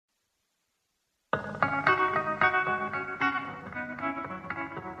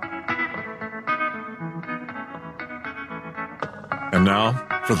And now,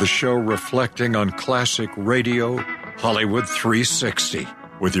 for the show reflecting on classic radio, Hollywood 360,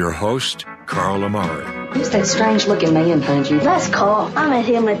 with your host, Carl Amari. Who's that strange-looking man behind you? That's Carl. I met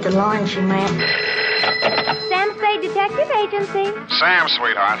him at the laundromat. Sam Spade Detective Agency. Sam,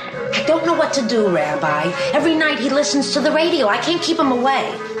 sweetheart. I don't know what to do, Rabbi. Every night he listens to the radio. I can't keep him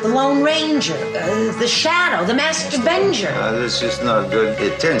away. The Lone Ranger, the Shadow, the Masked Avenger. This is not good.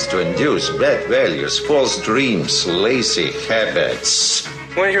 It tends to induce bad values, false dreams, lazy habits.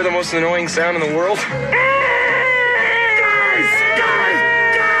 Want to hear the most annoying sound in the world? Guys!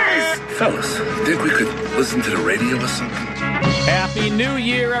 Fellas, think we could listen to the radio or something? Happy New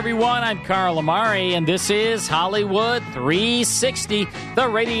Year, everyone. I'm Carl Amari, and this is Hollywood 360, the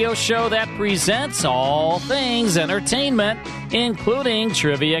radio show that presents all things entertainment, including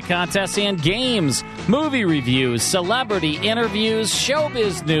trivia contests and games, movie reviews, celebrity interviews,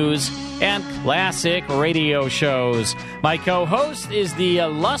 showbiz news, and classic radio shows. My co-host is the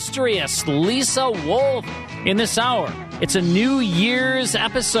illustrious Lisa Wolf. In this hour, it's a New Year's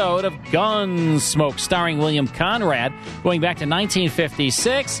episode of Gunsmoke, starring William Conrad, going back to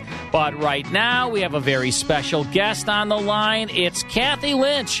 1956. But right now, we have a very special guest on the line. It's Kathy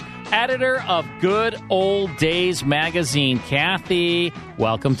Lynch, editor of Good Old Days magazine. Kathy,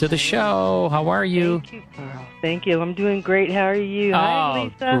 welcome to the show. How are you? Thank you, Carl. Thank you. I'm doing great. How are you? Hi,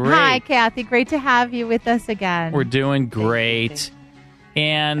 Lisa. Great. Hi, Kathy. Great to have you with us again. We're doing great.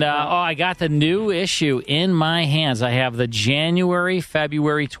 And, I got the new issue in my hands. I have the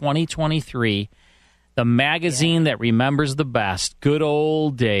January-February 2023, the magazine that remembers the best, Good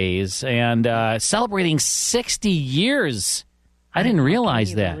Old Days, and celebrating 60 years. I didn't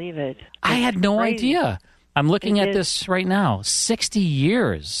realize that. Believe it. I had no idea. I'm looking at this right now. 60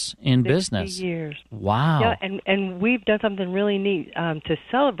 years in business. 60 years. Wow. Yeah, and we've done something really neat to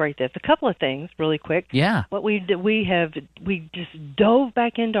celebrate this. A couple of things, really quick. Yeah. What we just dove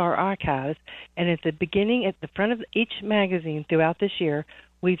back into our archives, and at the beginning, at the front of each magazine throughout this year,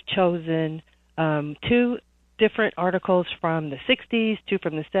 we've chosen two different articles from the 60s, two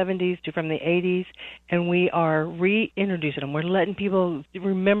from the 70s, two from the 80s, and we are reintroducing them. We're letting people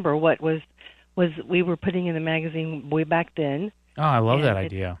remember what was we were putting in the magazine way back then. Oh, I love that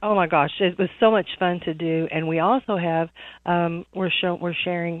idea. Oh my gosh, it was so much fun to do. And we also have we're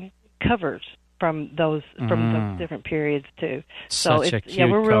sharing covers from those different periods too. Such a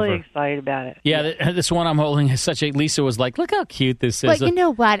cute we're really cover. Excited about it. Yeah, this one I'm holding is such a. Lisa was like, "Look how cute this is." But you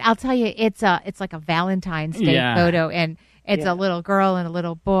know what? I'll tell you, it's like a Valentine's Day photo, and it's a little girl and a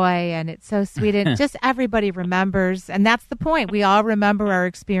little boy, and it's so sweet. And just everybody remembers, and that's the point. We all remember our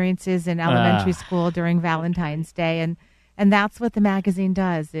experiences in elementary school during Valentine's Day, and that's what the magazine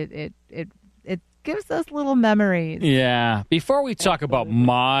does. It gives us little memories. Yeah. Before we talk about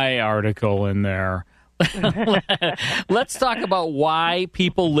my article in there, let's talk about why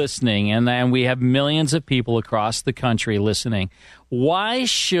people listening, and we have millions of people across the country listening. Why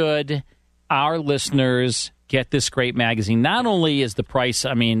should our listeners get this great magazine? Not only is the price,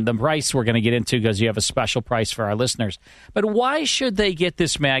 the price we're going to get into because you have a special price for our listeners, but why should they get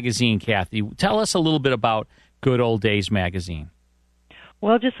this magazine, Kathy? Tell us a little bit about Good Old Days magazine.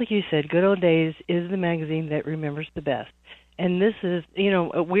 Well, just like you said, Good Old Days is the magazine that remembers the best. And this is,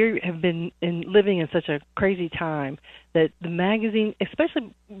 we have been living in such a crazy time that the magazine,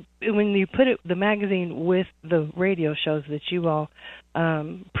 especially when you put the magazine with the radio shows that you all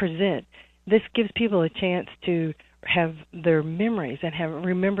present, this gives people a chance to have their memories and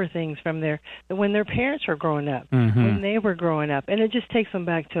remember things from when their parents were growing up, when they were growing up. And it just takes them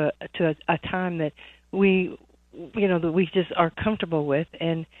back to a time that we just are comfortable with,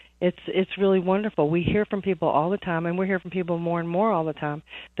 and it's really wonderful. We hear from people all the time, and we hear from people more and more all the time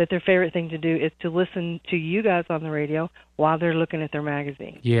that their favorite thing to do is to listen to you guys on the radio while they're looking at their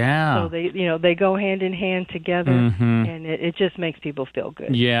magazine. Yeah. So they go hand in hand together, and it just makes people feel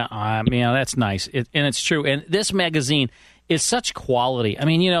good. Yeah, that's nice, and it's true. And this magazine is such quality.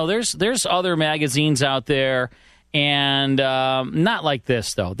 There's other magazines out there. And not like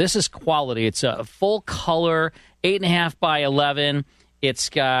this, though. This is quality. It's a full color, 8.5 by 11. It's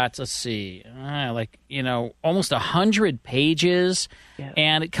got, almost 100 pages. Yeah.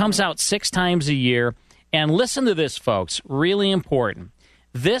 And it comes out 6 times a year. And listen to this, folks. Really important.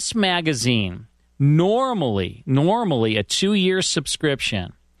 This magazine, normally a 2-year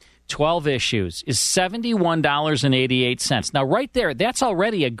subscription, 12 issues, is $71.88. Now, right there, that's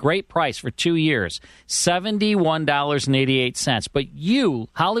already a great price for 2 years, $71.88. But you,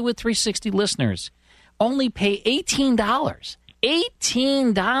 Hollywood 360 listeners, only pay $18.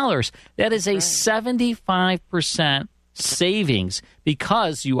 $18. That is a 75% savings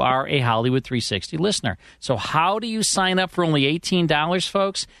because you are a Hollywood 360 listener. So how do you sign up for only $18,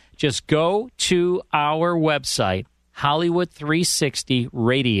 folks? Just go to our website,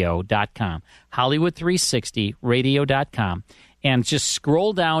 Hollywood360radio.com, Hollywood360radio.com, and just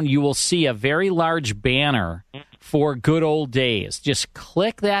scroll down. You will see a very large banner for Good Old Days. Just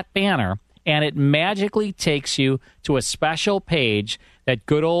click that banner, and it magically takes you to a special page that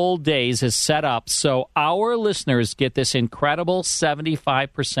Good Old Days is set up so our listeners get this incredible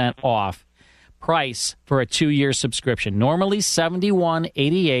 75% off price for a 2-year subscription. Normally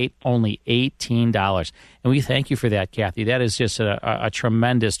 $71.88, only $18. And we thank you for that, Kathy. That is just a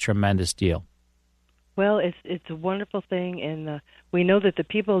tremendous, tremendous deal. Well, it's a wonderful thing, and we know that the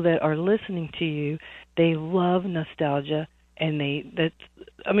people that are listening to you, they love nostalgia, and the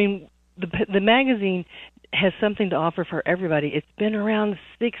magazine has something to offer for everybody. It's been around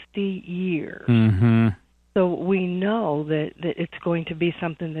 60 years. Mm-hmm. So we know that it's going to be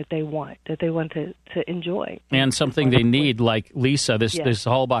something that they want to enjoy. And something they need, like Lisa. This is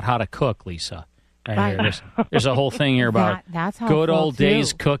all about how to cook, Lisa. Right. There's a whole thing here about that's good old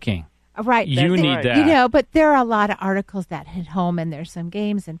days cooking. Right. You need that. But there are a lot of articles that hit home, and there's some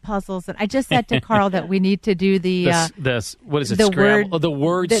games and puzzles. And I just said to Carl that we need to do the what is it? The Scrabble? The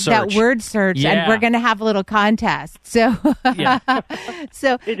word search. That word search, and we're going to have a little contest. So,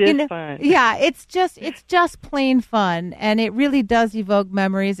 so it is fun. Yeah, it's just plain fun, and it really does evoke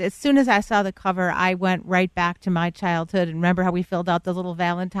memories. As soon as I saw the cover, I went right back to my childhood and remember how we filled out the little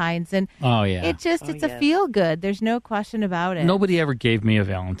Valentines, and it's a feel good. There's no question about it. Nobody ever gave me a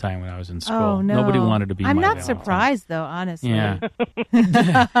Valentine when I was in school. Oh, no. Nobody wanted to be I'm my not Valentine. surprised, though, honestly. Yeah.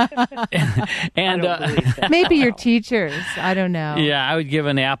 And maybe your teachers. I don't know. Yeah, I would give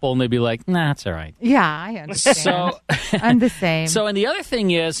an apple, and they'd be like, nah, it's all right. Yeah, I understand. So, I'm the same. So, and the other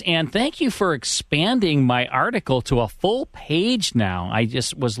thing is, and thank you for expanding my article to a full page now. I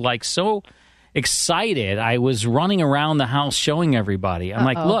just was like so excited. I was running around the house showing everybody. I'm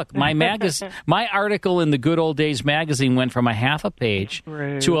like, look, my article in the Good Old Days magazine went from a half a page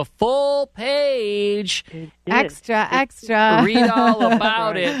to a full page. Extra. Read all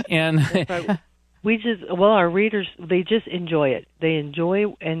about it. And our readers, they just enjoy it. They enjoy,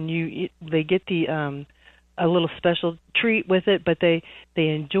 and they get the a little special treat with it, but they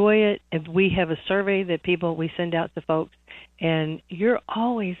enjoy it. And we have a survey that we send out to folks. And you're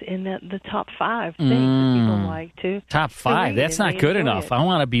always in the top 5 things that people like to. Top 5? That's not good enough. I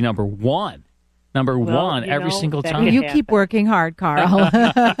want to be number 1. Number one every single time. You keep working hard, Carl.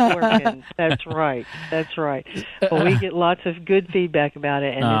 Working. That's right. Well, we get lots of good feedback about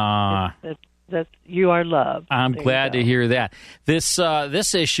it, and you are loved. I'm glad to hear that. This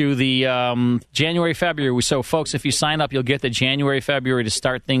issue, the January, February. So, folks, if you sign up, you'll get the January, February to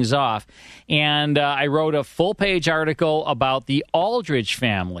start things off. And I wrote a full-page article about the Aldrich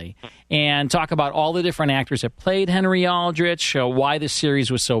family and talk about all the different actors that played Henry Aldrich, why the series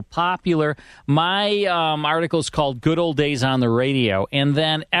was so popular. My article is called "Good Old Days on the Radio," and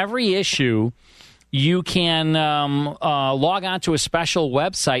then every issue, you can log on to a special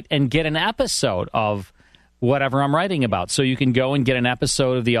website and get an episode of whatever I'm writing about. So you can go and get an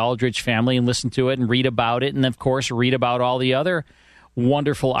episode of the Aldrich family and listen to it and read about it, and, of course, read about all the other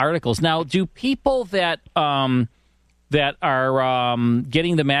wonderful articles. Now, do people that are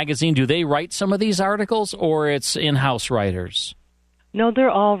getting the magazine, do they write some of these articles, or it's in-house writers? No, they're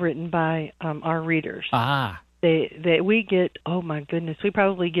all written by our readers. We get, oh, my goodness, we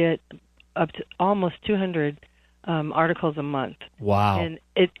probably get up to almost 200 articles a month. Wow! And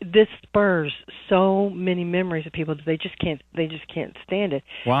this spurs so many memories of people that they just can't stand it.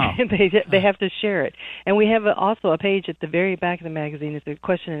 Wow! they have to share it. And we have also a page at the very back of the magazine. It's a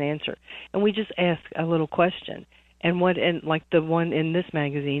question and answer, and we just ask a little question. And like the one in this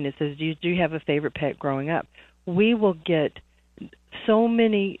magazine, it says, "Do you have a favorite pet growing up?" We will get so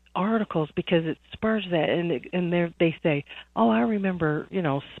many articles because it spurs that, and they say, "Oh, I remember,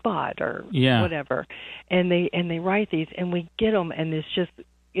 Spot or whatever," and they write these, and we get them, and it's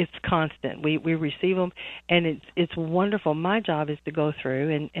constant. We receive them, and it's wonderful. My job is to go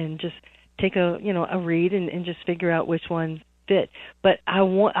through and just take a read and just figure out which ones fit. But I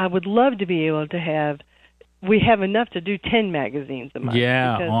would love to be able to have. We have enough to do 10 magazines a month.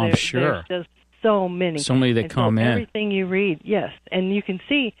 Yeah, I'm sure. There's just so many that come in. Everything you read, yes, and you can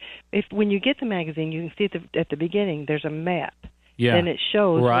see when you get the magazine, you can see at the beginning there's a map. Yeah, and it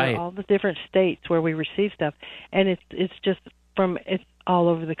shows all the different states where we receive stuff, and it's all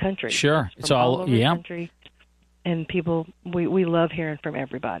over the country. Sure, it's all over the country. and people, we love hearing from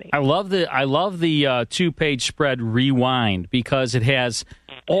everybody. I love the 2-page spread Rewind, because it has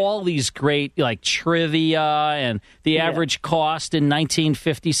all these great like trivia and the average cost in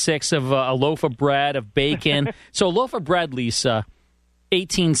 1956 of a loaf of bread, of bacon. So a loaf of bread, Lisa,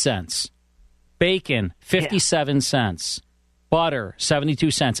 18 cents. Bacon, 57 cents. Butter, 72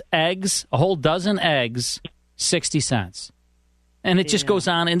 cents. Eggs, a whole dozen eggs, 60 cents. And it just goes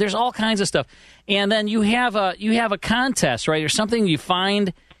on, and there's all kinds of stuff. And then you have a contest, right? Or something. You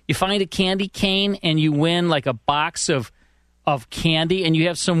find a candy cane, and you win like a box of candy, and you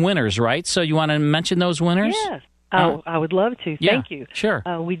have some winners, right? So you want to mention those winners? Yes, I would love to. Thank you. Sure.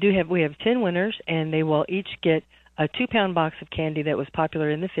 We have 10 winners, and they will each get a 2-pound box of candy that was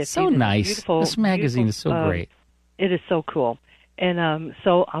popular in the 50s. So nice. This magazine is so great. It is so cool. And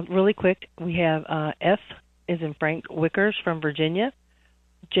so really quick, we have F is in Frank Wickers from Virginia,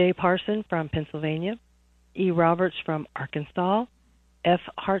 J. Parson from Pennsylvania, E. Roberts from Arkansas, F.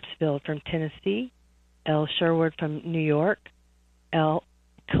 Hartsfield from Tennessee, L. Sherwood from New York, L.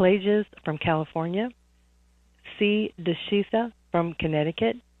 Clages from California, C. DeShisa from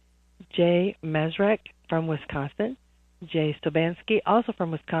Connecticut, J. Mazrek from Wisconsin, J. Stobansky, also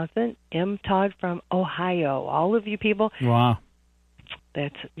from Wisconsin, M. Todd from Ohio. All of you people. Wow.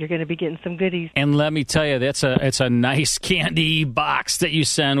 You're going to be getting some goodies. And let me tell you, it's a nice candy box that you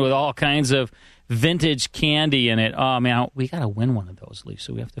send with all kinds of vintage candy in it. Oh, man, we got to win one of those,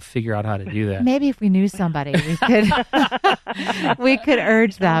 Lisa. We have to figure out how to do that. Maybe if we knew somebody, we could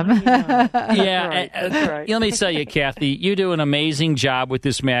urge them. Yeah. That's right. Let me tell you, Kathy, you do an amazing job with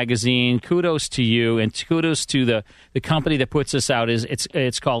this magazine. Kudos to you, and kudos to the company that puts this out.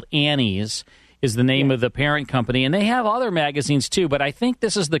 It's called Annie's. Is the name of the parent company, and they have other magazines too. But I think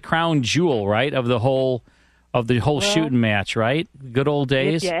this is the crown jewel, right, of the whole shooting match, right? Good old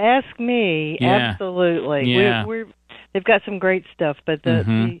days. If you ask me, absolutely. Yeah. They've got some great stuff, but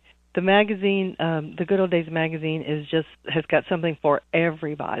the magazine, the Good Old Days magazine, has got something for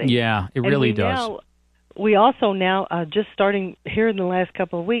everybody. Yeah, it really does. We also now, just starting here in the last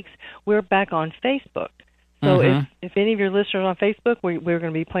couple of weeks, we're back on Facebook. So if any of your listeners are on Facebook, we're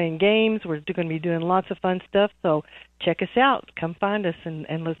going to be playing games. We're going to be doing lots of fun stuff. So check us out. Come find us and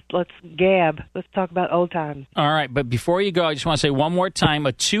let's gab. Let's talk about old times. All right, but before you go, I just want to say one more time: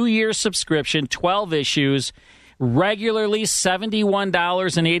 a 2-year subscription, 12 issues, regularly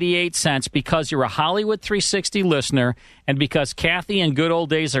 $71.88, because you're a Hollywood 360 listener, and because Kathy and Good Old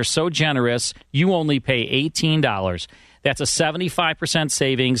Days are so generous, you only pay $18. That's a 75%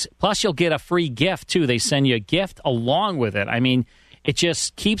 savings. Plus, you'll get a free gift, too. They send you a gift along with it. I mean, it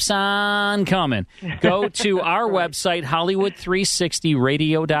just keeps on coming. Go to our website,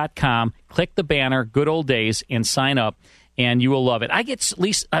 Hollywood360radio.com. Click the banner, Good Old Days, and sign up, and you will love it. I get so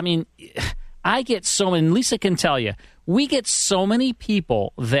many, Lisa can tell you, we get so many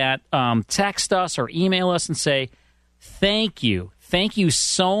people that text us or email us and say, thank you. Thank you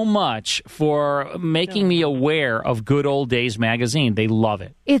so much for making me aware of Good Old Days magazine. They love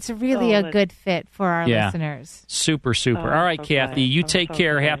it. It's really a good fit for our listeners. Super. All right, Kathy, you take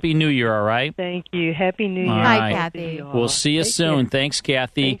care. Happy New Year, all right? Thank you. Happy New Year. Hi, Kathy. We'll see you soon. Thanks,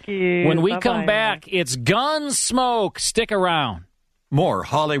 Kathy. Thank you. When we come back, it's Gunsmoke. Stick around. More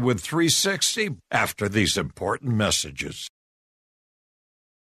Hollywood 360 after these important messages.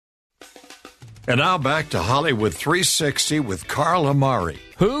 And now back to Hollywood 360 with Carl Amari.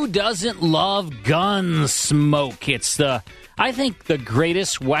 Who doesn't love Gunsmoke? It's I think the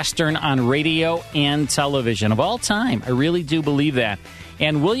greatest Western on radio and television of all time. I really do believe that.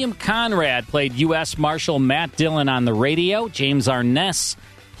 And William Conrad played U.S. Marshal Matt Dillon on the radio. James Arness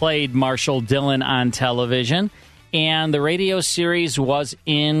played Marshal Dillon on television. And the radio series was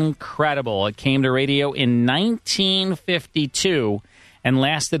incredible. It came to radio in 1952 and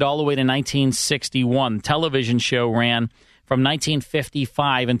lasted all the way to 1961. The television show ran from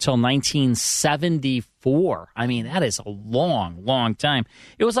 1955 until 1974. I mean, that is a long, long time.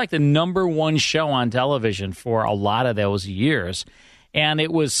 It was like the number one show on television for a lot of those years. And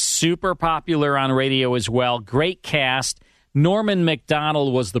it was super popular on radio as well. Great cast. Norman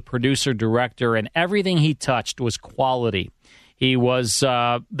Macdonald was the producer-director, and everything he touched was quality. He was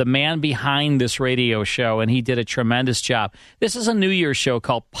the man behind this radio show, and he did a tremendous job. This is a New Year's show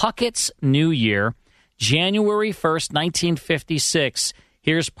called Puckett's New Year, January 1st, 1956.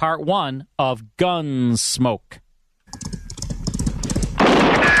 Here's part one of Gunsmoke.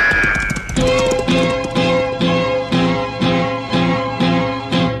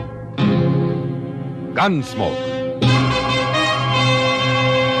 Gunsmoke.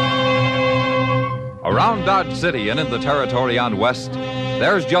 Around Dodge City and in the territory on West,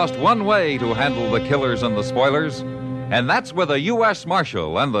 There's just one way to handle the killers and the spoilers, and that's with a U.S.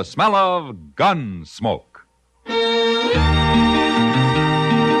 Marshal and the smell of Gunsmoke.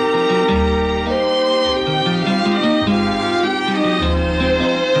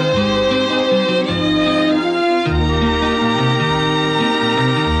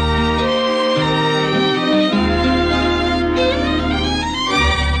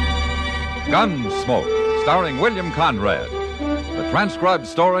 Gunsmoke, starring William Conrad. The transcribed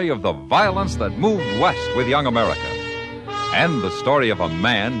story of the violence that moved west with young America. And the story of a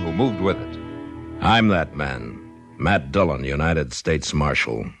man who moved with it. I'm that man, Matt Dillon, United States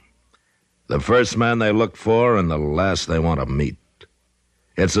Marshal. The first man they look for and the last they want to meet.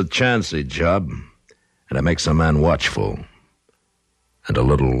 It's a chancy job, and it makes a man watchful and a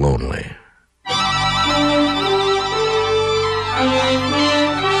little lonely.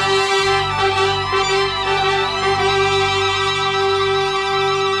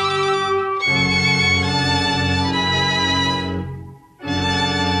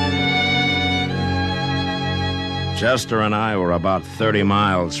 Chester and I were about 30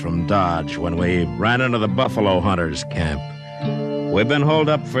 miles from Dodge when we ran into the buffalo hunters' camp. We've been holed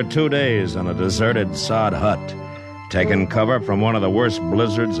up for 2 days in a deserted sod hut, taking cover from one of the worst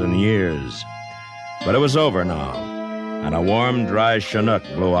blizzards in years. But it was over now, and a warm, dry Chinook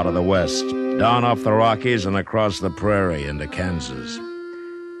blew out of the west, down off the Rockies and across the prairie into Kansas.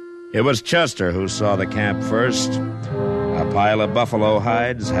 It was Chester who saw the camp first, a pile of buffalo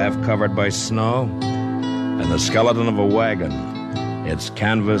hides half covered by snow, and the skeleton of a wagon, its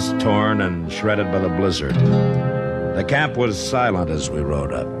canvas torn and shredded by the blizzard. The camp was silent as we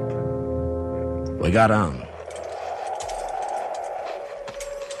rode up. We got on.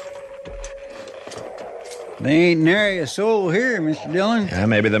 They ain't nary a soul here, Mr. Dillon. Yeah,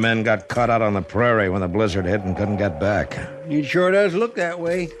 maybe the men got caught out on the prairie when the blizzard hit and couldn't get back. It sure does look that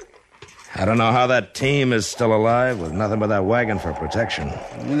way. I don't know how that team is still alive with nothing but that wagon for protection.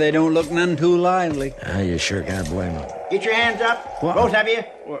 They don't look none too lively. You sure can't blame them. Get your hands up, both of you.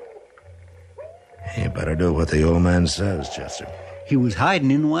 You better do what the old man says, Chester. He was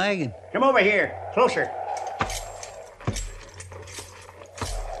hiding in the wagon. Come over here, closer.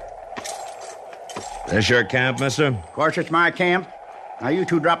 This your camp, mister? Of course it's my camp. Now you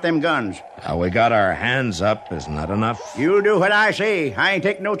two drop them guns. We got our hands up. Isn't that enough? You do what I say. I ain't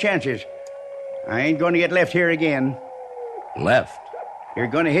taking no chances. I ain't going to get left here again. Left? You're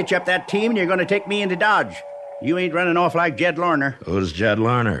going to hitch up that team and you're going to take me into Dodge. You ain't running off like Jed Lorner. Who's Jed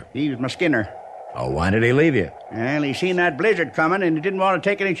Lorner? He was my skinner. Oh, why did he leave you? Well, he seen that blizzard coming and he didn't want to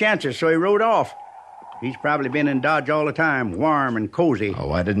take any chances, so he rode off. He's probably been in Dodge all the time, warm and cozy. Oh,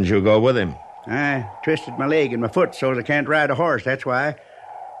 why didn't you go with him? I twisted my leg and my foot so I can't ride a horse, that's why.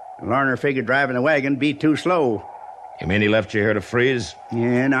 Lorner figured driving a wagon be too slow. You mean he left you here to freeze?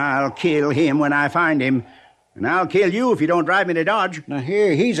 And I'll kill him when I find him. And I'll kill you if you don't drive me to Dodge. Now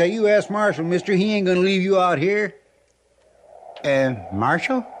here, he's a U.S. Marshal, mister. He ain't gonna leave you out here.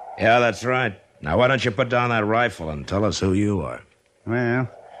 Marshal? Yeah, that's right. Now, why don't you put down that rifle and tell us who you are? Well,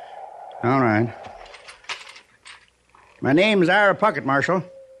 all right. My name's Ira Puckett, Marshal.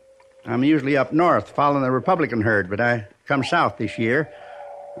 I'm usually up north following the Republican herd, but I come south this year.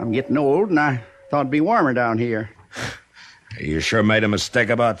 I'm getting old, and I thought it'd be warmer down here. You sure made a mistake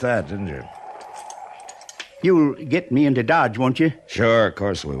about that, didn't you? You'll get me into Dodge, won't you? Sure, of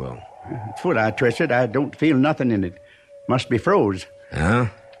course we will. Foot I twisted, I don't feel nothing in it. Must be froze. Huh?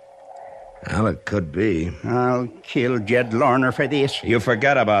 Well, it could be. I'll kill Jed Lorner for this. You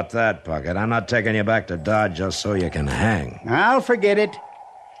forget about that, Puckett. I'm not taking you back to Dodge just so you can hang. I'll forget it.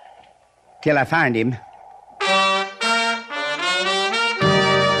 Till I find him.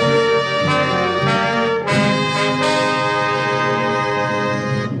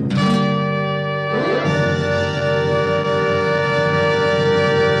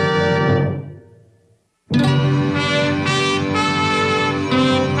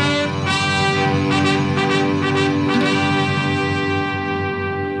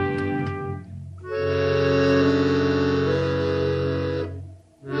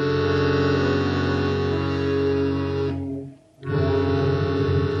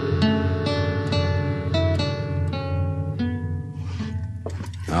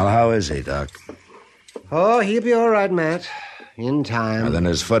 Well, how is he, Doc? Oh, he'll be all right, Matt. In time. Well, then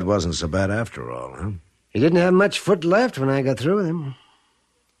his foot wasn't so bad after all, huh? He didn't have much foot left when I got through with him.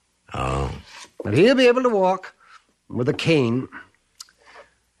 Oh. But he'll be able to walk with a cane.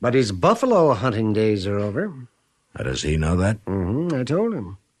 But his buffalo hunting days are over. How does he know that? I told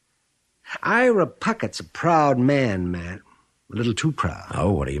him. Ira Puckett's a proud man, Matt. A little too proud.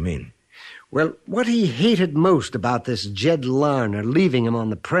 Oh, what do you mean? Well, what he hated most about this Jed Larner leaving him on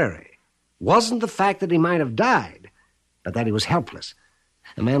the prairie wasn't the fact that he might have died, but that he was helpless.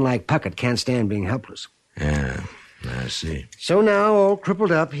 A man like Puckett can't stand being helpless. Yeah, I see. So now, all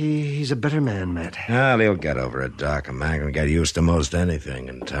crippled up, he's a better man, Matt. Well, he'll get over it, Doc. A man can get used to most anything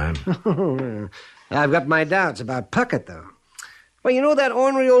in time. I've got my doubts about Puckett, though. Well, you know that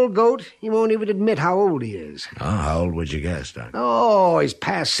ornery old goat? He won't even admit how old he is. Oh, how old would you guess, Doc? Oh, he's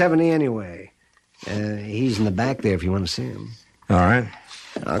past 70 anyway. He's in the back there if you want to see him. All right.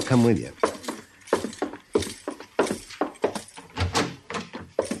 I'll come with you.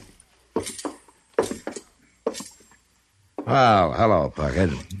 Well, hello,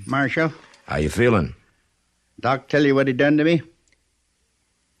 Puckett. Marshal? How you feeling? Doc tell you what he done to me?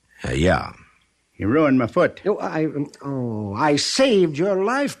 Yeah. He ruined my foot. I saved your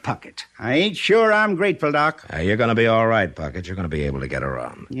life, Puckett. I ain't sure I'm grateful, Doc. You're going to be all right, Puckett. You're going to be able to get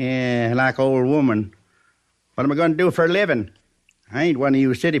around. Yeah, like old woman. What am I going to do for a living? I ain't one of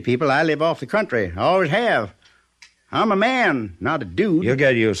you city people. I live off the country. I always have. I'm a man, not a dude. You'll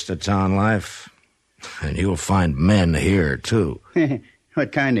get used to town life. And you'll find men here, too.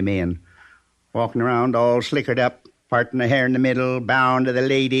 What kind of men? Walking around all slickered up, parting the hair in the middle, bound to the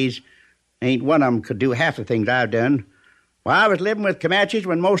ladies. Ain't one of 'em could do half the things I've done. Well, I was living with Comanches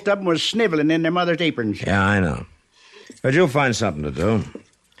when most of 'em was sniveling in their mother's aprons. Yeah, I know. But you'll find something to do.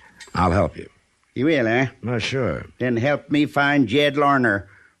 I'll help you. You will, eh? Oh, sure. Then help me find Jed Larner.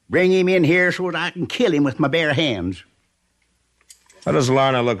 Bring him in here so that I can kill him with my bare hands. What does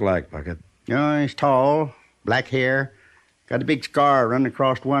Larner look like, Puckett? Oh, he's tall, black hair, got a big scar running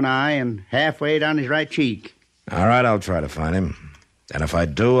across one eye and halfway down his right cheek. All right, I'll try to find him. And if I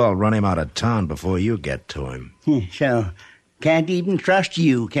do, I'll run him out of town before you get to him. So, can't even trust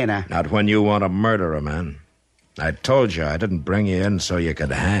you, can I? Not when you want to murder a man. I told you I didn't bring you in so you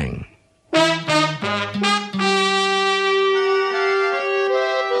could hang.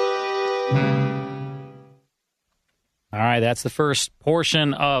 All right, that's the first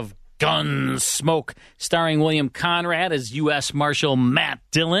portion of Gunsmoke, starring William Conrad as U.S. Marshal Matt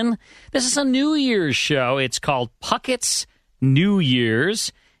Dillon. This is a New Year's show. It's called Puckett's New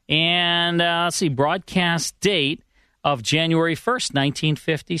Year's. And let's see, broadcast date of January 1st,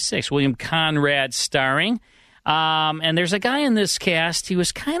 1956. William Conrad starring. And there's a guy in this cast. He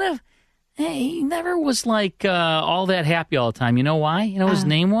was kind of, he never was like all that happy all the time. You know why? You know what his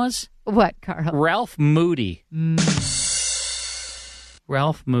name was? What, Carl? Ralph Moody.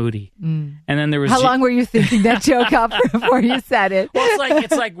 Ralph Moody. And then there was... How long were you thinking that joke up before you said it? Well,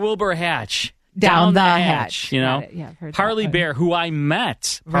 it's like Wilbur Hatch. Down the hatch. You know? Yeah, I've heard Harley that Bear, who I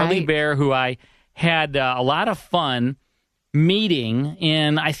met. Right. Harley Bear, who I had a lot of fun meeting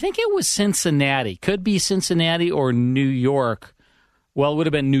in, I think it was Cincinnati. Could be Cincinnati or New York. Well, it would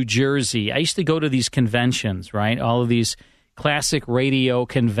have been New Jersey. I used to go to these conventions, right? All of these classic radio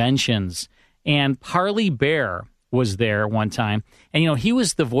conventions. And Harley Bear was there one time. And, you know, he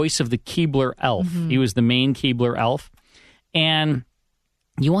was the voice of the Keebler elf. Mm-hmm. He was the main Keebler elf. And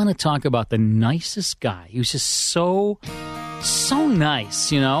you want to talk about the nicest guy. He was just so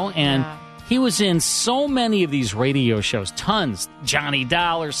nice, you know? And he was in so many of these radio shows, tons. Johnny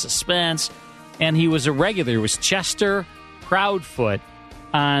Dollar, Suspense. And he was a regular. He was Chester Proudfoot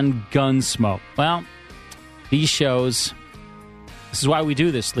on Gunsmoke. Well, these shows... This is why we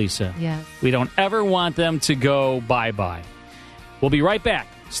do this, Lisa. Yes. We don't ever want them to go bye-bye. We'll be right back.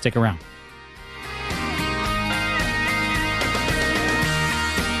 Stick around.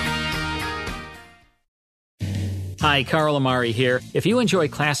 Hi, Carl Amari here. If you enjoy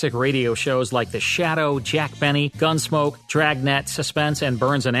classic radio shows like The Shadow, Jack Benny, Gunsmoke, Dragnet, Suspense, and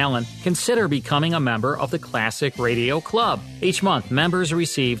Burns and Allen, consider becoming a member of the Classic Radio Club. Each month, members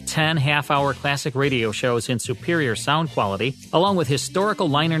receive 10 half-hour classic radio shows in superior sound quality, along with historical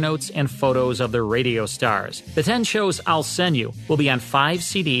liner notes and photos of the radio stars. The 10 shows I'll send you will be on 5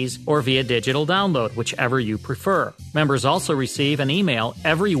 CDs or via digital download, whichever you prefer. Members also receive an email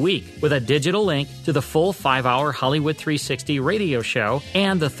every week with a digital link to the full 5-hour Hollywood 360 radio show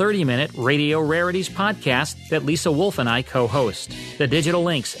and the 30-minute Radio Rarities podcast that Lisa Wolf and I co-host. The digital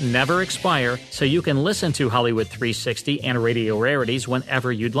links never expire, so you can listen to Hollywood 360 and Radio Rarities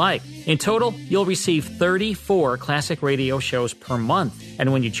whenever you'd like. In total, you'll receive 34 classic radio shows per month.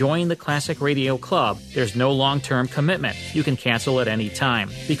 And when you join the Classic Radio Club, there's no long-term commitment. You can cancel at any time.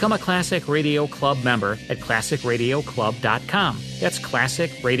 Become a Classic Radio Club member at ClassicRadioClub.com. That's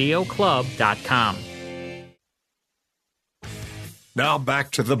ClassicRadioClub.com. Now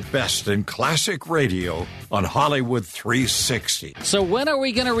back to the best in classic radio on Hollywood 360. So when are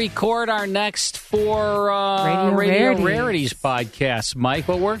we going to record our next 4 Radio Rarities podcasts, Mike?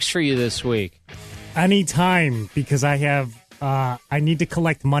 What works for you this week? Anytime, because I need to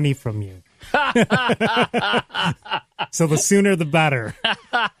collect money from you. So the sooner the better.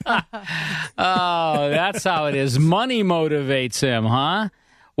 Oh, that's how it is. Money motivates him, huh?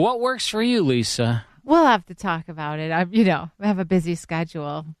 What works for you, Lisa? We'll have to talk about it. I have a busy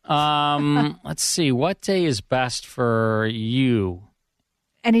schedule. Let's see. What day is best for you?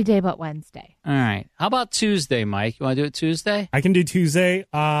 Any day but Wednesday. All right. How about Tuesday, Mike? You want to do it Tuesday? I can do Tuesday.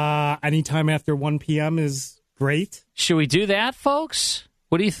 Anytime after 1 p.m. is great. Should we do that, folks?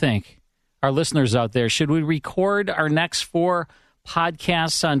 What do you think? Our listeners out there, should we record our next 4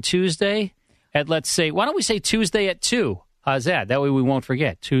 podcasts on Tuesday at, let's say, why don't we say Tuesday at 2? How's that? That way we won't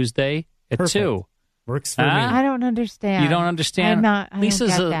forget. Tuesday at Perfect. 2. Works for me. I don't understand. You don't understand? I don't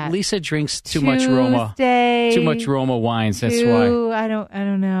get that. Lisa drinks too Tuesday, much Roma wines. That's why. I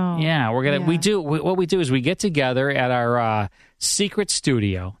don't know. Yeah, what we do is we get together at our secret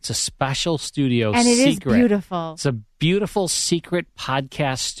studio. It's a special studio, and it is beautiful. It's a beautiful secret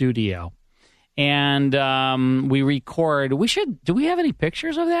podcast studio, and we record. Do we have any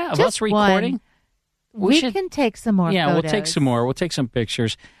pictures of that? Of Just us recording? One. We can take some more. Yeah, photos. We'll take some more. We'll take some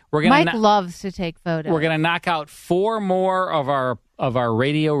pictures. Mike loves to take photos. We're going to knock out 4 more of our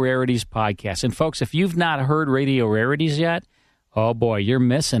Radio Rarities podcast. And folks, if you've not heard Radio Rarities yet, oh boy, you're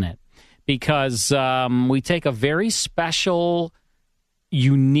missing it, because we take a very special,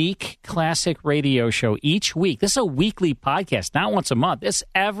 unique classic radio show each week. This is a weekly podcast, not once a month.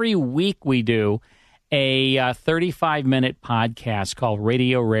 Every week we do a 35-minute podcast called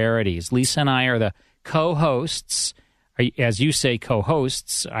Radio Rarities. Lisa and I are the co-hosts. As you say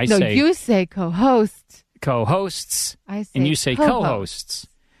co-hosts, you say co-hosts. Co-hosts. I say and you say co-hosts.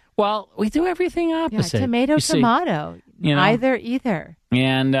 Well, we do everything opposite. Yeah, tomato. Either.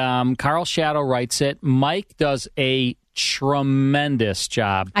 And Carl Shadow writes it. Mike does a tremendous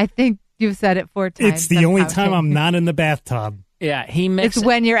job. I think you've said it 4 times. It's the only time I'm not in the bathtub. Yeah, he makes it's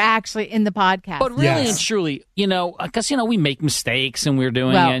when you're actually in the podcast. But really and truly, because we make mistakes and we're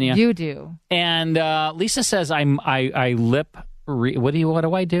doing it. You do. And Lisa says I lip. What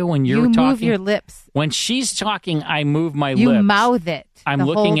do I do when you're talking? You move your lips. When she's talking, I move my lips. You mouth it. I'm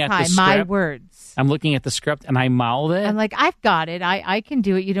looking at the script. My words. I'm looking at the script and I mouth it. I'm like, I've got it. I can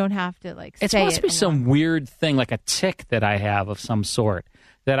do it. You don't have to say it. It's supposed to be some weird thing, like a tick that I have of some sort.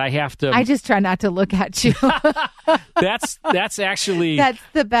 That I have to. I just try not to look at you. That's actually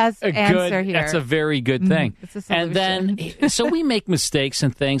the best answer here. That's a very good thing. It's a solution. And then, so we make mistakes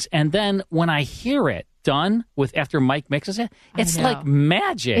and things, and then when I hear it done after Mike mixes it, it's like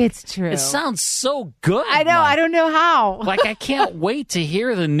magic. It's true. It sounds so good. I know. Mike. I don't know how. Like I can't wait to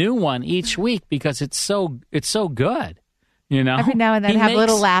hear the new one each week because it's so good. Every now and then have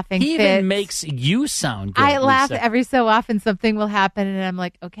little laughing fits. He even makes you sound good. I laugh every so often. Something will happen, and I'm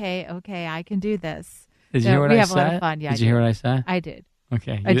like, okay, I can do this. Did you hear what I said? We have a lot of fun. Yeah, did you hear what I said? I did.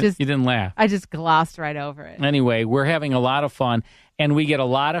 Okay. You didn't laugh. I just glossed right over it. Anyway, we're having a lot of fun, and we get a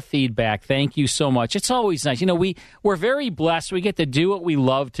lot of feedback. Thank you so much. It's always nice. We're very blessed. We get to do what we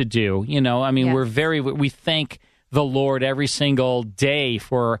love to do. We thank the Lord every single day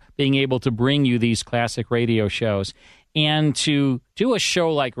for being able to bring you these classic radio shows. And to do a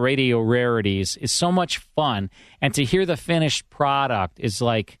show like Radio Rarities is so much fun. And to hear the finished product is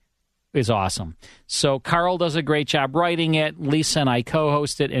awesome. So Carl does a great job writing it. Lisa and I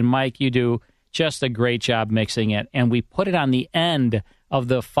co-host it. And Mike, you do just a great job mixing it. And we put it on the end of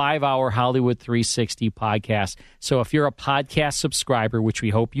the 5-hour Hollywood 360 podcast. So if you're a podcast subscriber, which we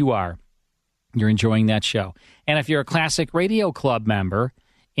hope you are, you're enjoying that show. And if you're a Classic Radio Club member,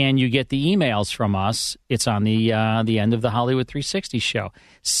 and you get the emails from us, it's on the end of the Hollywood 360 show.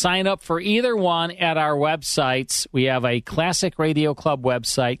 Sign up for either one at our websites. We have a Classic Radio Club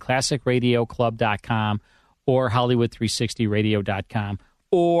website, classicradioclub.com, or Hollywood360radio.com.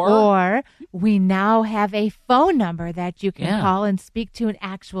 Or we now have a phone number that you can call and speak to an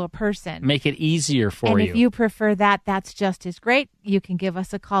actual person. Make it easier for you. And if you prefer that, that's just as great. You can give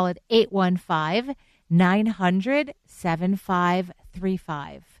us a call at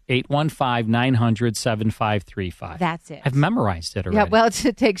 815-900-7535. 815-900-7535. That's it. I've memorized it already. Yeah, well,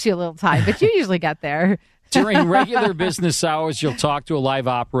 it takes you a little time, but you usually get there. During regular business hours, you'll talk to a live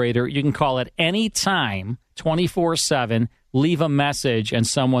operator. You can call at any time, 24/7, leave a message, and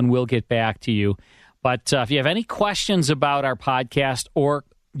someone will get back to you. But if you have any questions about our podcast or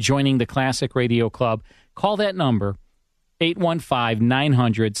joining the Classic Radio Club, call that number,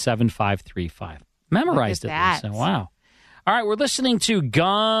 815-900-7535. Memorized it, Lisa. Wow. All right, we're listening to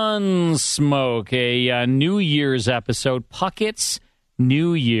Gunsmoke, a New Year's episode, Puckett's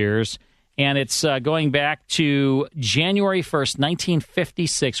New Year's, and it's going back to January 1st,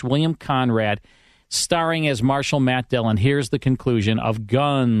 1956, William Conrad, starring as Marshal Matt Dillon. Here's the conclusion of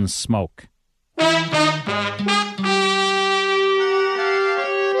Gunsmoke.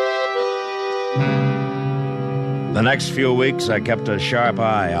 The next few weeks, I kept a sharp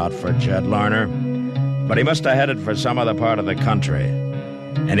eye out for Jed Lerner, but he must have headed for some other part of the country.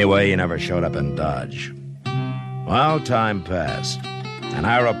 Anyway, he never showed up in Dodge. Well, time passed, and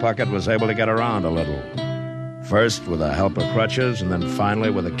Ira Puckett was able to get around a little. First with the help of crutches, and then finally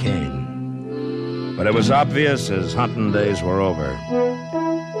with a cane. But it was obvious his hunting days were over,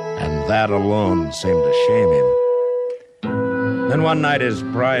 and that alone seemed to shame him. Then one night his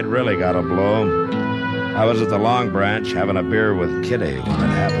pride really got a blow. I was at the Long Branch having a beer with Kitty when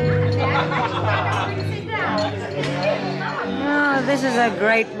it happened. Oh, this is a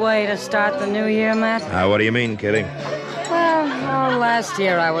great way to start the new year, Matt. What do you mean, Kitty? Well, last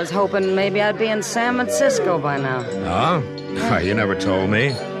year I was hoping maybe I'd be in San Francisco by now. Oh? You never told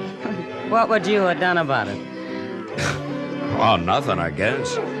me. What would you have done about it? Well, nothing, I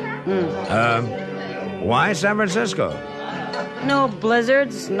guess. Why San Francisco? No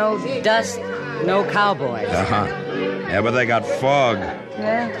blizzards, no dust, no cowboys. Yeah, but they got fog.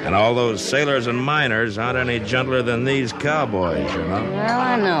 Yeah? And all those sailors and miners aren't any gentler than these cowboys, you know? Well,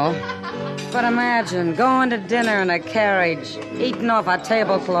 I know. But imagine going to dinner in a carriage, eating off a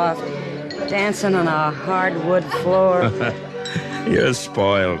tablecloth, dancing on a hardwood floor. You're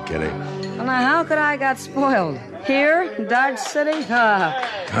spoiled, Kitty. Well, now, how could I got spoiled? Here, Dodge City?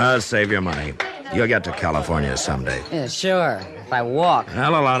 Save your money. You'll get to California someday. Yeah, sure, if I walk.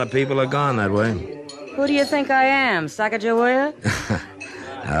 Well, a lot of people are gone that way. Who do you think I am, Sacagawea?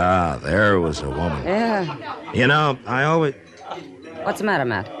 There was a woman. Yeah. You know, I always... What's the matter,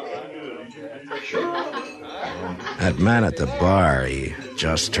 Matt? That man at the bar, he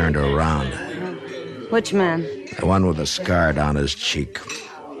just turned around. Which man? The one with the scar down his cheek.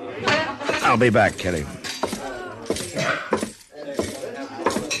 I'll be back, Kitty.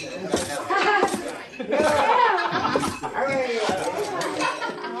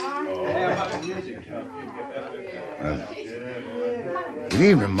 Good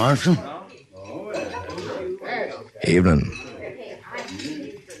evening, Marshal. Evening.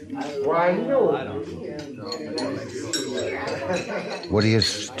 What are you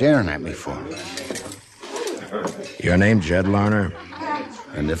staring at me for? Your name Jed Lerner?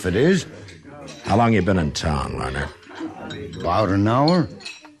 And if it is? How long you been in town, Lerner? About an hour.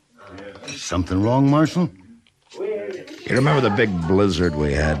 Something wrong, Marshal? You remember the big blizzard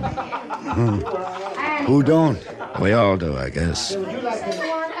we had? Who don't? We all do, I guess.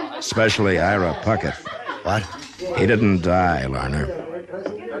 Especially Ira Puckett. What? He didn't die, Lerner.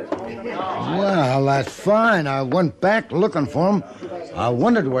 Well, that's fine. I went back looking for him. I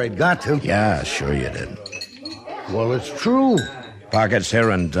wondered where he'd got to. Yeah, sure you did. Well, it's true. Puckett's here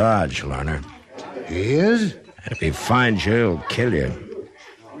in Dodge, Lerner. He is? If he finds you, he'll kill you.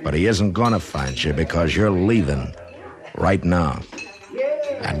 But he isn't gonna find you because you're leaving right now.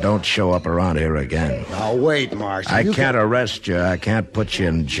 And don't show up around here again. Now, wait, Marshal. I can't arrest you. I can't put you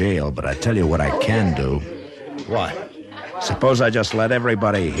in jail. But I tell you what I can do. What? Suppose I just let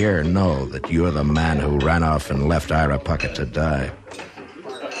everybody here know that you're the man who ran off and left Ira Puckett to die.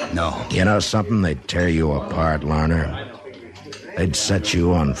 No. You know something? They'd tear you apart, Lerner. They'd set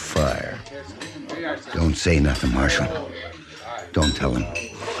you on fire. Don't say nothing, Marshal. Don't tell him.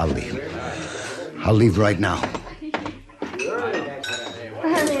 I'll leave. I'll leave right now.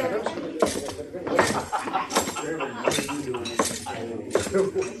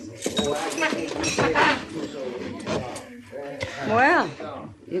 Well,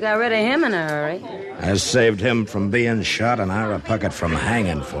 you got rid of him in a hurry. I saved him from being shot and Ira Puckett from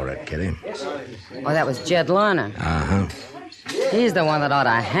hanging for it, Kitty. Oh, that was Jed Lerner. Uh-huh. He's the one that ought to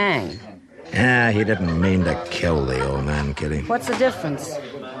hang. Yeah, he didn't mean to kill the old man, Kitty. What's the difference?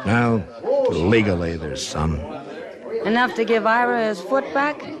 Well, legally there's some. Enough to give Ira his foot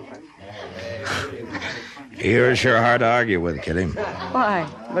back? You're sure hard to argue with, Kitty. Why?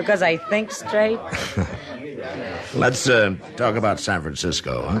 Because I think straight? Let's talk about San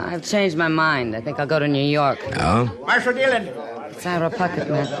Francisco, huh? I've changed my mind. I think I'll go to New York. Oh? Marshal Dillon. It's Ira Puckett,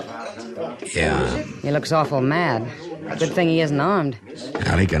 man. Yeah. He looks awful mad. Good thing he isn't armed.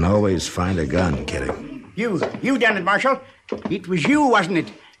 Well, he can always find a gun, Kitty. You done it, Marshal. It was you, wasn't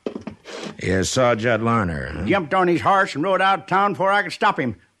it? You saw Jed Lerner, huh? Jumped on his horse and rode out of town before I could stop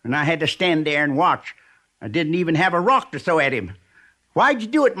him. And I had to stand there and watch. I didn't even have a rock to throw at him. Why'd you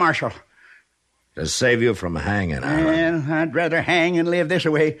do it, Marshal? To save you from hanging, Ira. Well, I'd rather hang and live this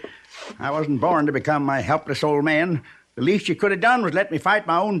way. I wasn't born to become my helpless old man. The least you could have done was let me fight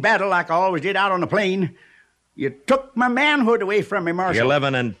my own battle like I always did out on the plain. You took my manhood away from me, Marshal. You're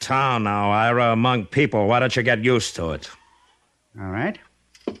living in town now, Ira, among people. Why don't you get used to it? All right.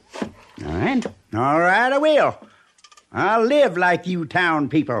 All right, I will. I'll live like you town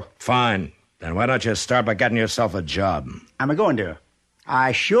people. Fine. Then why don't you start by getting yourself a job? I'm a-going to.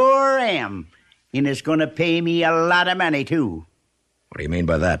 I sure am. And it's going to pay me a lot of money, too. What do you mean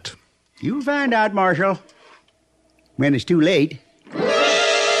by that? You'll find out, Marshal. When it's too late.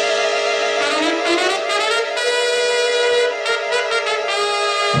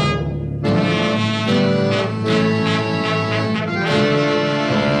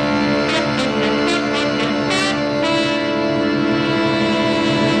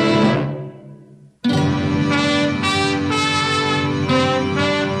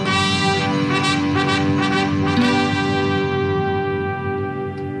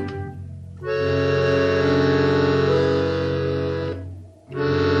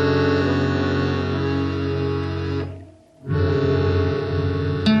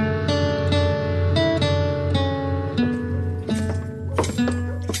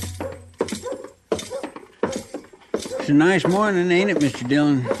 It's a nice morning, ain't it, Mr.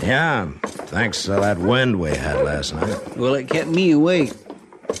 Dillon? Yeah, thanks to that wind we had last night. Well, it kept me awake.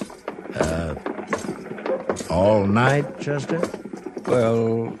 All night, Chester?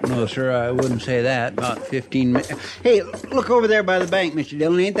 Well, no, sir, I wouldn't say that. About 15 minutes. Hey, look over there by the bank, Mr.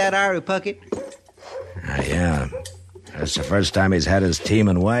 Dillon. Ain't that Ira Puckett? Yeah. That's the first time he's had his team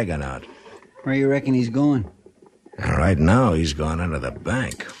and wagon out. Where you reckon he's going? And right now, he's gone into the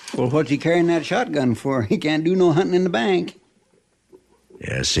bank. Well, what's he carrying that shotgun for? He can't do no hunting in the bank.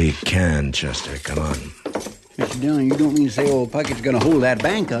 Yes, he can, Chester. Come on. Mr. Dillon, you don't mean to say old Puckett's going to hold that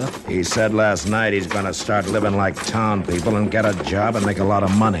bank up? He said last night he's going to start living like town people and get a job and make a lot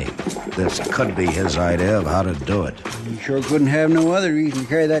of money. This could be his idea of how to do it. You sure couldn't have no other reason to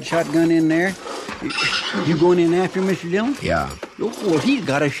carry that shotgun in there. You going in after him, Mr. Dillon? Yeah. Well, he's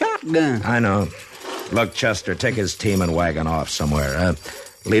got a shotgun. I know. Look, Chester, take his team and wagon off somewhere.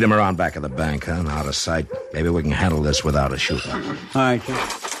 Lead him around back of the bank, huh? Out of sight. Maybe we can handle this without a shooting. All right,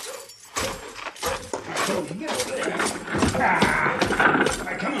 sir.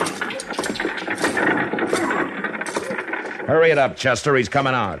 Hurry it up, Chester. He's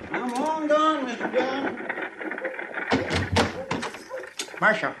coming out. I'm long gone, Mr. Dillon.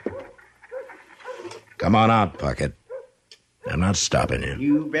 Marshal. Come on out, Puckett. I'm not stopping you.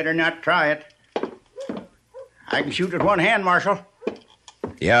 You better not try it. I can shoot with one hand, Marshal.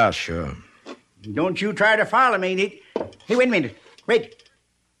 Yeah, sure. Don't you try to follow me. Hey, wait a minute. Wait.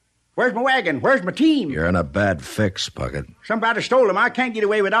 Where's my wagon? Where's my team? You're in a bad fix, Puckett. Somebody stole them. I can't get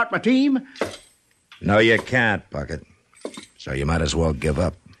away without my team. No, you can't, Puckett. So you might as well give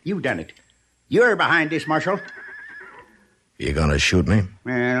up. You done it. You're behind this, Marshal. You gonna shoot me?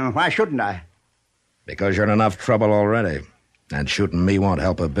 Well, why shouldn't I? Because you're in enough trouble already. And shooting me won't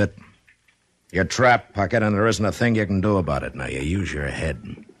help a bit. You're trapped, Puckett, and there isn't a thing you can do about it. Now, you use your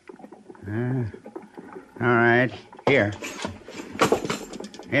head. All right. Here.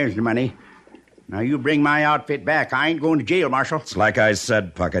 Here's the money. Now, you bring my outfit back. I ain't going to jail, Marshal. It's like I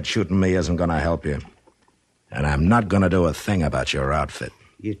said, Puckett, shooting me isn't going to help you. And I'm not going to do a thing about your outfit.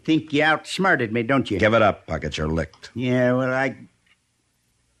 You think you outsmarted me, don't you? Give it up, Puckett. You're licked. Yeah, well,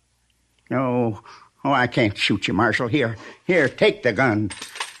 Oh, I can't shoot you, Marshal. Here, take the gun.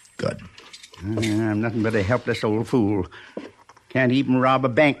 Good. I'm nothing but a helpless old fool. Can't even rob a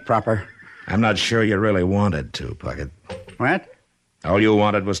bank proper. I'm not sure you really wanted to, Puckett. What? All you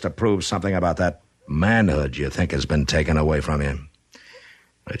wanted was to prove something about that manhood you think has been taken away from you.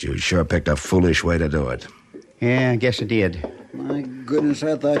 But you sure picked a foolish way to do it. Yeah, I guess I did. My goodness,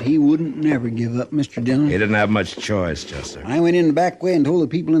 I thought he wouldn't never give up, Mr. Dillon. He didn't have much choice, Chester. I went in the back way and told the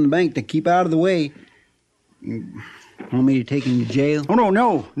people in the bank to keep out of the way. You want me to take him to jail? Oh,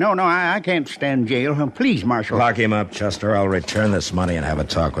 no, I can't stand jail. Please, Marshal. Lock him up, Chester. I'll return this money and have a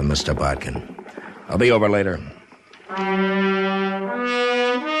talk with Mr. Bodkin. I'll be over later.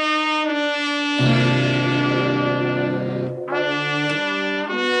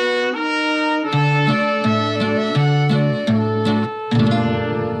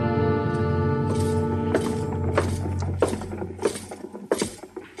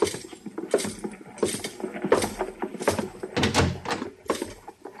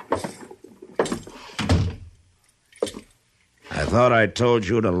 I thought I told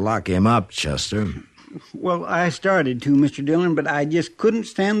you to lock him up, Chester. Well, I started to, Mr. Dillon, but I just couldn't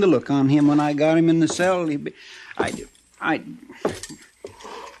stand the look on him when I got him in the cell.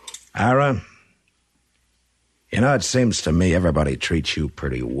 Ira, You know, it seems to me everybody treats you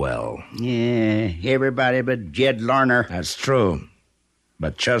pretty well. Yeah, everybody but Jed Larner. That's true.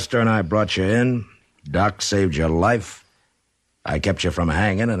 But Chester and I brought you in. Doc saved your life. I kept you from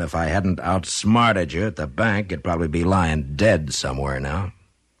hanging, and if I hadn't outsmarted you at the bank, you'd probably be lying dead somewhere now.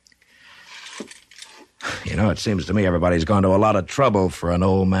 You know, it seems to me everybody's gone to a lot of trouble for an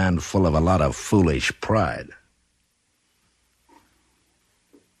old man full of a lot of foolish pride.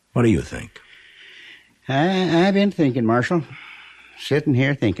 What do you think? I've been thinking, Marshal. Sitting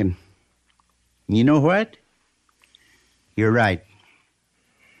here thinking. You know what? You're right.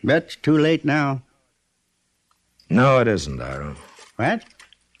 But it's too late now. No, it isn't, Ira. What?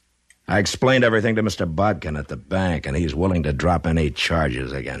 I explained everything to Mr. Bodkin at the bank, and he's willing to drop any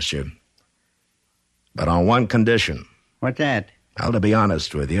charges against you. But on one condition. What's that? Well, to be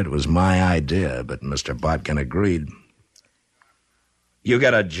honest with you, it was my idea, but Mr. Bodkin agreed. You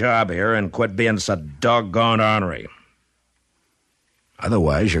get a job here and quit being so doggone ornery.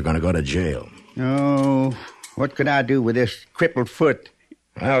 Otherwise, you're going to go to jail. Oh, what could I do with this crippled foot?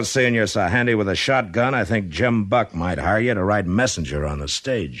 Well, seeing you're so handy with a shotgun, I think Jim Buck might hire you to ride messenger on the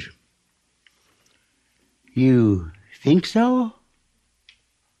stage. You think so?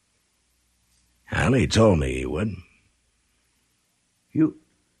 Well, he told me he would.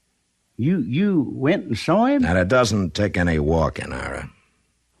 You went and saw him? And it doesn't take any walking, Ira.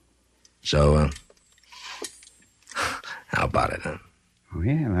 So, how about it, huh?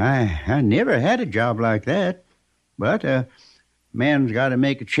 Well, I never had a job like that. But man's got to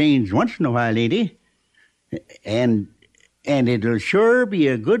make a change once in a while, ain't he? And it'll sure be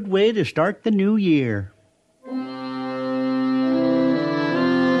a good way to start the new year.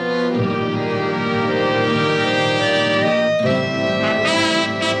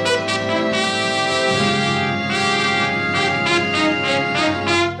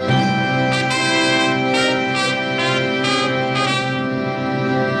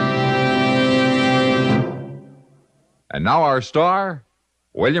 And now our star,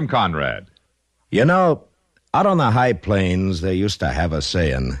 William Conrad. You know, out on the high plains, they used to have a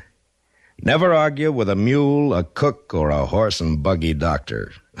saying, never argue with a mule, a cook, or a horse and buggy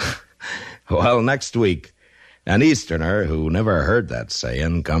doctor. Well, next week, an Easterner who never heard that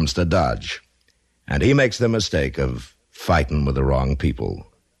saying comes to Dodge, and he makes the mistake of fighting with the wrong people.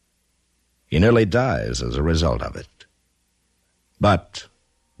 He nearly dies as a result of it. But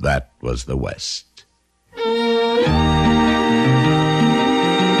that was the West.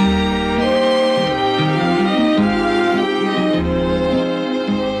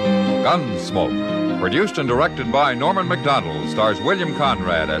 Gunsmoke, produced and directed by Norman Macdonald, stars William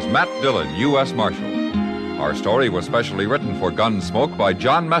Conrad as Matt Dillon, U.S. Marshal. Our story was specially written for Gunsmoke by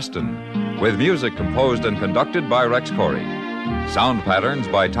John Meston, with music composed and conducted by Rex Corey. Sound patterns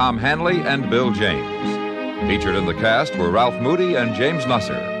by Tom Hanley and Bill James. Featured in the cast were Ralph Moody and James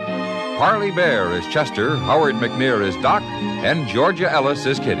Nusser. Parley Bear is Chester, Howard McNear is Doc, and Georgia Ellis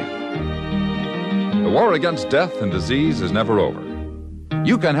is Kitty. The war against death and disease is never over.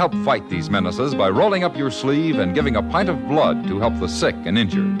 You can help fight these menaces by rolling up your sleeve and giving a pint of blood to help the sick and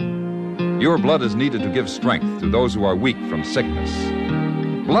injured. Your blood is needed to give strength to those who are weak from sickness.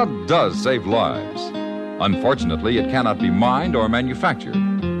 Blood does save lives. Unfortunately, it cannot be mined or manufactured.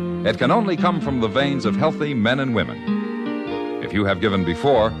 It can only come from the veins of healthy men and women. If you have given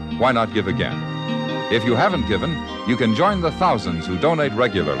before, why not give again? If you haven't given, you can join the thousands who donate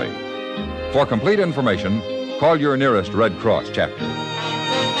regularly. For complete information, call your nearest Red Cross chapter.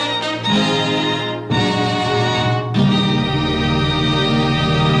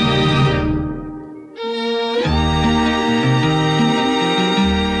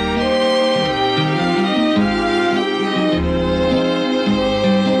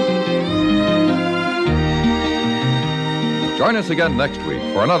 Join us again next week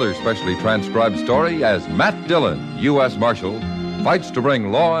for another specially transcribed story as Matt Dillon, U.S. Marshal, fights to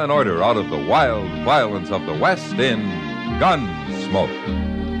bring law and order out of the wild violence of the West in Gunsmoke.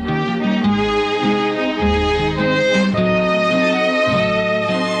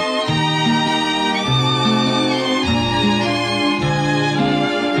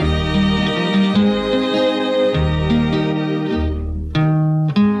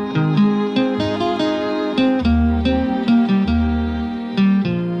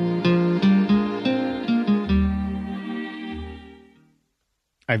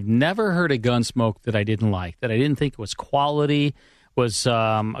 I've never heard a Gunsmoke that I didn't like, that I didn't think was quality, was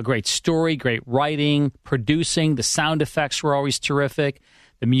a great story, great writing, producing. The sound effects were always terrific.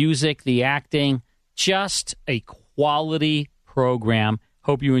 The music, the acting, just a quality program.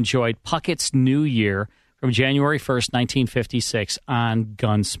 Hope you enjoyed Puckett's New Year from January 1st, 1956 on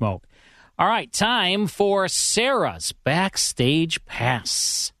Gunsmoke. All right, time for Sarah's Backstage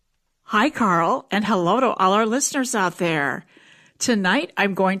Pass. Hi, Carl, and hello to all our listeners out there. Tonight,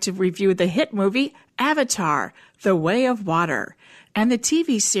 I'm going to review the hit movie Avatar, The Way of Water, and the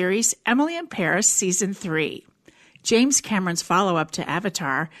TV series Emily in Paris Season 3. James Cameron's follow-up to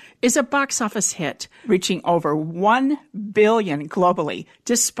Avatar is a box office hit, reaching over 1 billion globally,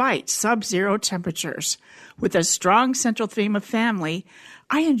 despite sub-zero temperatures. With a strong central theme of family,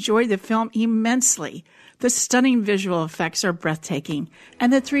 I enjoyed the film immensely. The stunning visual effects are breathtaking,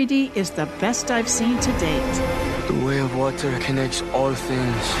 and the 3D is the best I've seen to date. The way of water connects all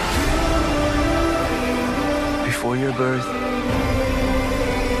things. Before your birth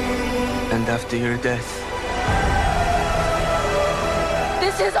and after your death.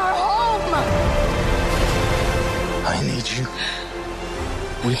 This is our home! I need you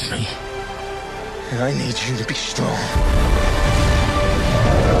with me. And I need you to be strong.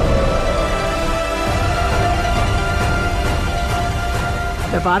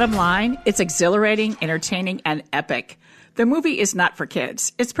 The bottom line, it's exhilarating, entertaining, and epic. The movie is not for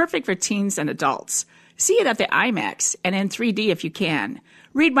kids. It's perfect for teens and adults. See it at the IMAX and in 3D if you can.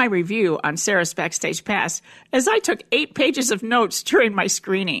 Read my review on Sarah's Backstage Pass, as I took 8 pages of notes during my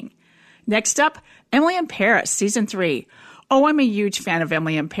screening. Next up, Emily in Paris, Season 3. Oh, I'm a huge fan of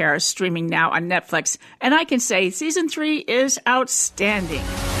Emily in Paris, streaming now on Netflix, and I can say Season 3 is outstanding.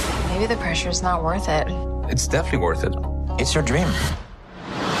 Maybe the pressure's not worth it. It's definitely worth it. It's your dream.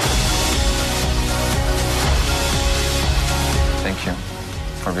 Thank you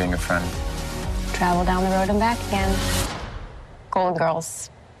for being a friend. Travel down the road and back again. Golden Girls.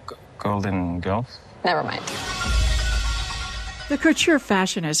 Golden Girls? Never mind. The couture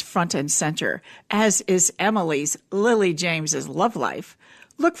fashion is front and center, as is Emily's, Lily James's love life.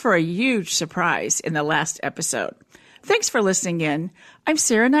 Look for a huge surprise in the last episode. Thanks for listening in. I'm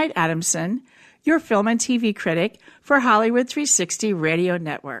Sarah Knight Adamson, your film and TV critic for Hollywood 360 Radio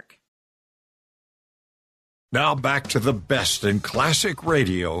Network. Now back to the best in classic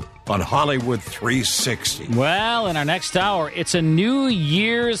radio on Hollywood 360. Well, in our next hour, it's a New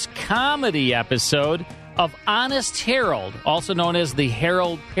Year's comedy episode of Honest Harold, also known as The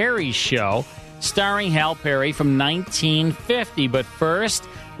Harold Perry Show, starring Hal Perry from 1950. But first,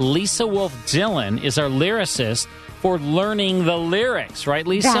 Lisa Wolf Dillon is our lyricist for learning the lyrics. Right,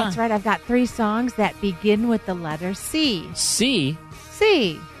 Lisa? That's right. I've got 3 songs that begin with the letter C. C?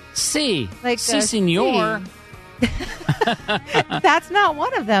 C. C. Like C, senor. That's not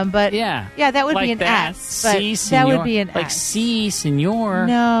one of them, but yeah, that would like be an that. S. But C, senor. that would be an like S. C, senor.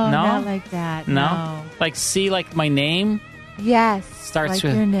 No, not like that. No. Like C, like my name? Yes. Starts like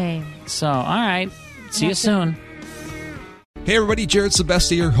with your name. So, all right. See you soon. Hey everybody, Jared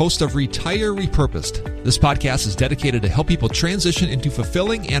Sebestier, host of Retire Repurposed. This podcast is dedicated to help people transition into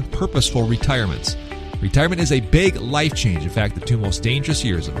fulfilling and purposeful retirements. Retirement is a big life change. In fact, the 2 most dangerous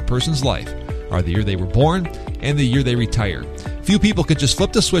years of a person's life are the year they were born and the year they retire. Few people can just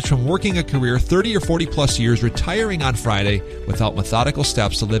flip the switch from working a career 30 or 40 plus years, retiring on Friday, without methodical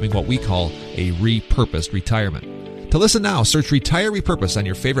steps to living what we call a repurposed retirement. To listen now, search Retire Repurposed on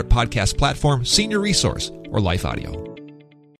your favorite podcast platform, Senior Resource, or Life Audio.